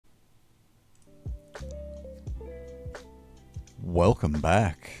Welcome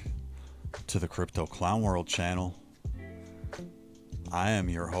back to the Crypto Clown World channel. I am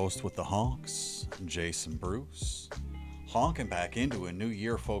your host with the honks, Jason Bruce. Honking back into a new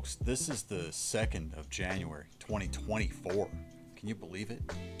year, folks. This is the 2nd of January, 2024. Can you believe it?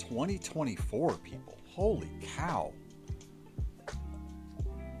 2024, people. Holy cow.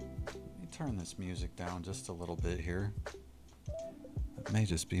 Let me turn this music down just a little bit here. It may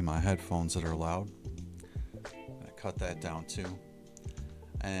just be my headphones that are loud. Cut that down too.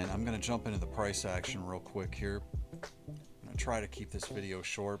 And I'm going to jump into the price action real quick here. I'm going to try to keep this video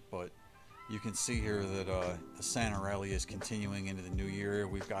short, but you can see here that the Santa rally is continuing into the new year.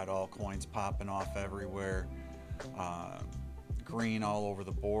 We've got altcoins popping off everywhere. Green all over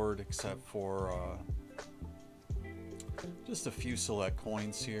the board except for just a few select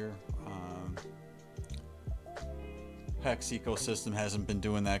coins here. Hex ecosystem hasn't been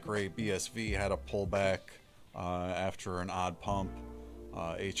doing that great. BSV had a pullback after an odd pump.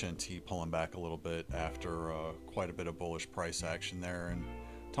 HNT pulling back a little bit after quite a bit of bullish price action there, and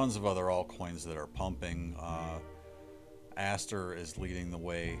tons of other altcoins that are pumping. Aster is leading the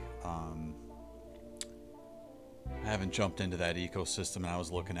way. I haven't jumped into that ecosystem, and I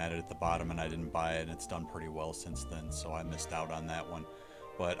was looking at it at the bottom and I didn't buy it, and it's done pretty well since then, so I missed out on that one.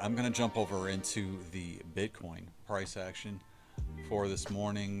 But I'm going to jump over into the Bitcoin price action for this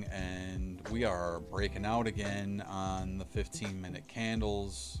morning, and we are breaking out again on the 15-minute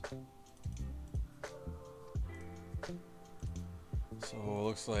candles. So it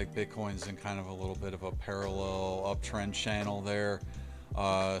looks like Bitcoin's in kind of a little bit of a parallel uptrend channel there.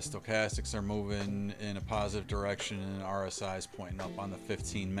 Stochastics are moving in a positive direction, and RSI is pointing up on the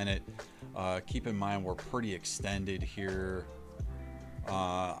 15-minute. Keep in mind we're pretty extended here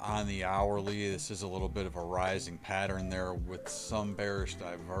on the hourly. This is a little bit of a rising pattern there with some bearish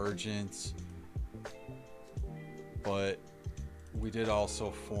divergence, but we did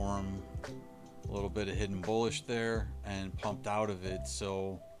also form a little bit of hidden bullish there and pumped out of it.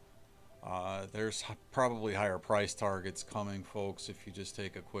 So there's probably higher price targets coming, folks, if you just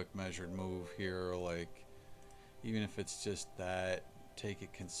take a quick measured move here. Like, even if it's just that, take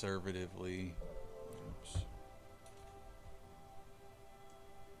it conservatively. Oops.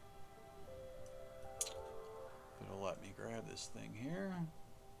 It'll let me grab this thing here.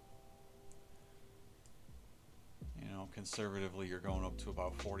 You know, conservatively you're going up to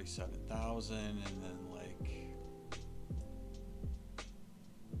about 47,000, and then like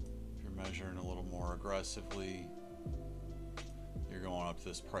if you're measuring a little more aggressively, you're going up to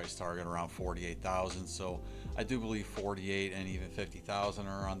this price target around 48,000. So I do believe 48 and even 50,000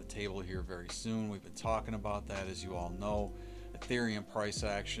 are on the table here very soon. We've been talking about that, as you all know. Ethereum price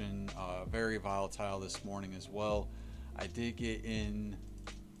action, very volatile this morning as well. I did get in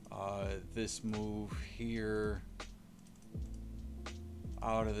this move here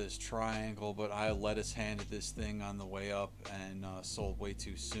out of this triangle, but I lettuce handed this thing on the way up and sold way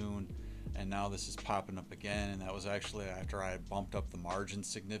too soon, and now this is popping up again, and that was actually after I had bumped up the margin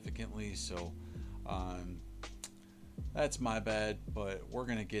significantly. So that's my bad, but we're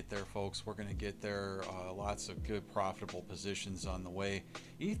gonna get there, folks. We're gonna get there. Lots of good profitable positions on the way.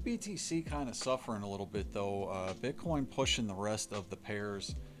 ETH BTC kind of suffering a little bit though. Bitcoin pushing the rest of the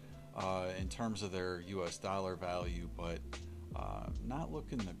pairs in terms of their US dollar value, but not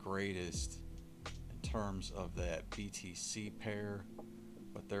looking the greatest in terms of that BTC pair.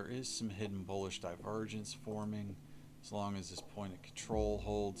 But there is some hidden bullish divergence forming as long as this point of control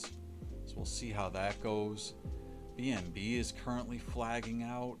holds. So we'll see how that goes. BNB is currently flagging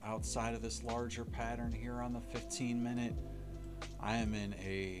out outside of this larger pattern here on the 15-minute. I am in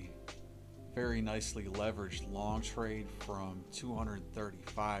a very nicely leveraged long trade from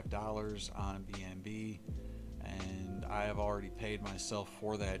 $235 on BNB, and I have already paid myself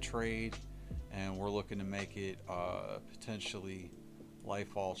for that trade, and we're looking to make it potentially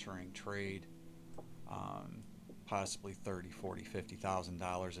life-altering trade, possibly $30,000, $40,000,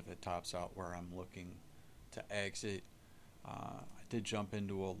 $50,000 if it tops out where I'm looking to exit. I did jump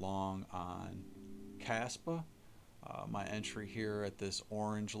into a long on Caspa. My entry here at this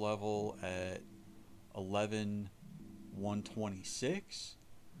orange level at 11,126.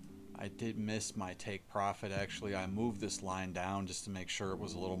 I did miss my take profit. Actually, I moved this line down just to make sure it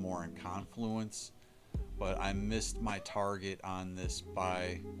was a little more in confluence, but I missed my target on this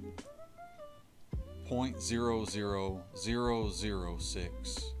by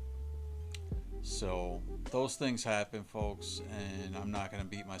 0.00006. So those things happen, folks, and I'm not going to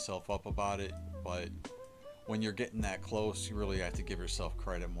beat myself up about it, but when you're getting that close, you really have to give yourself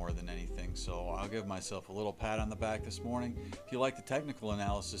credit more than anything. So I'll give myself a little pat on the back this morning. If you like the technical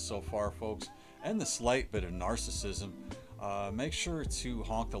analysis so far, folks, and the slight bit of narcissism, Make sure to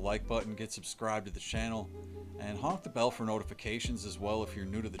honk the like button, get subscribed to the channel, and honk the bell for notifications as well if you're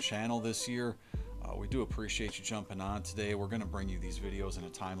new to the channel this year. We do appreciate you jumping on today. We're going to bring you these videos in a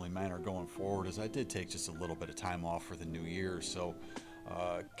timely manner going forward, as I did take just a little bit of time off for the new year. So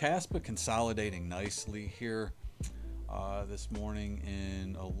Caspa consolidating nicely here this morning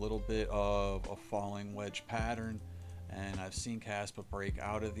in a little bit of a falling wedge pattern, and I've seen Caspa break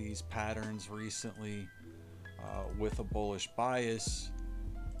out of these patterns recently with a bullish bias,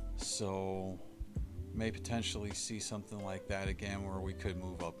 so may potentially see something like that again, where we could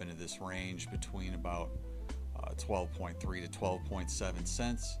move up into this range between about 12.3 to 12.7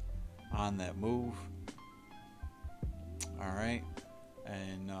 cents on that move. All right,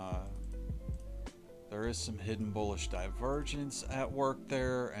 and there is some hidden bullish divergence at work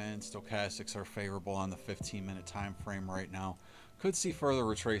there, and stochastics are favorable on the 15-minute time frame right now. Could see further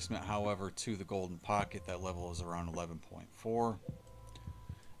retracement, however, to the golden pocket. That level is around 11.4,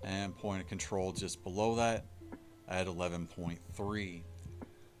 and point of control just below that at 11.3.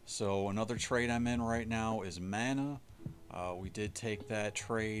 So another trade I'm in right now is Mana. We did take that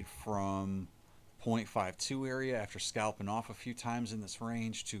trade from 0.52 area after scalping off a few times in this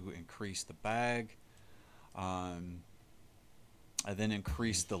range to increase the bag. I then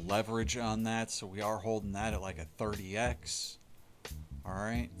increased the leverage on that, so we are holding that at like a 30x.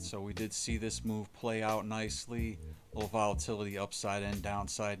 Alright, so we did see this move play out nicely. A little volatility upside and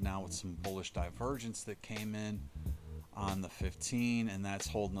downside now with some bullish divergence that came in on the 15, and that's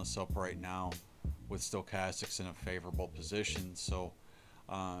holding us up right now with stochastics in a favorable position. So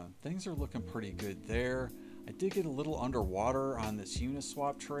things are looking pretty good there. I did get a little underwater on this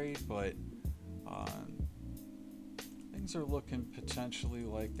Uniswap trade, but things are looking potentially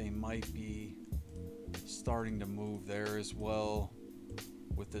like they might be starting to move there as well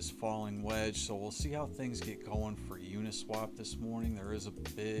with this falling wedge. So we'll see how things get going for Uniswap this morning. There is a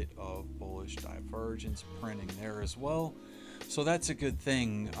bit of bullish divergence printing there as well, so that's a good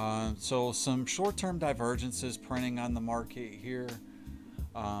thing. So some short-term divergences printing on the market here.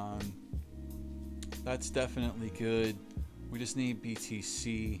 That's definitely good. We just need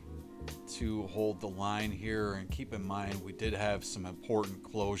BTC to hold the line here, and keep in mind we did have some important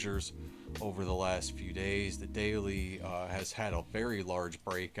closures over the last few days. The daily has had a very large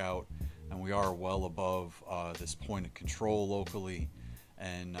breakout, and we are well above this point of control locally,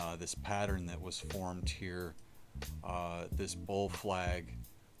 and this pattern that was formed here, this bull flag,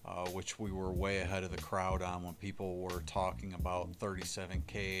 which we were way ahead of the crowd on when people were talking about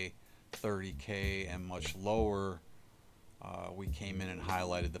 37k, 30k, and much lower. We came in and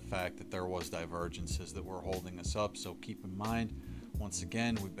highlighted the fact that there was divergences that were holding us up. So keep in mind, once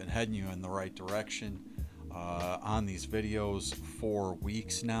again, we've been heading you in the right direction on these videos for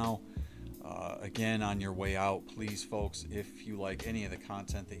weeks now. Again, on your way out, please folks, if you like any of the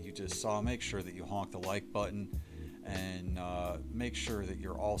content that you just saw, make sure that you honk the like button, and make sure that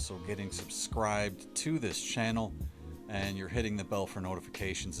you're also getting subscribed to this channel, and you're hitting the bell for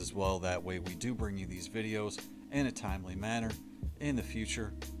notifications as well. That way we do bring you these videos in a timely manner in the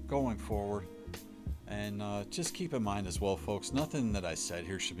future going forward. And just keep in mind as well, folks, nothing that I said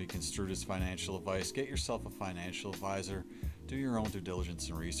here should be construed as financial advice. Get yourself a financial advisor. Do your own due diligence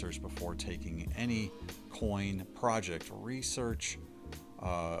and research before taking any coin project research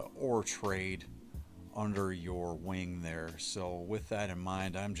or trade under your wing there. So with that in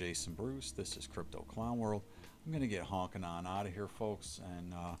mind, I'm Jason Bruce. This is Crypto Clown World. I'm going to get honking on out of here, folks,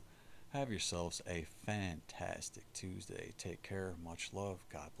 and have yourselves a fantastic Tuesday. Take care. Much love.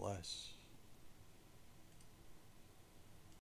 God bless.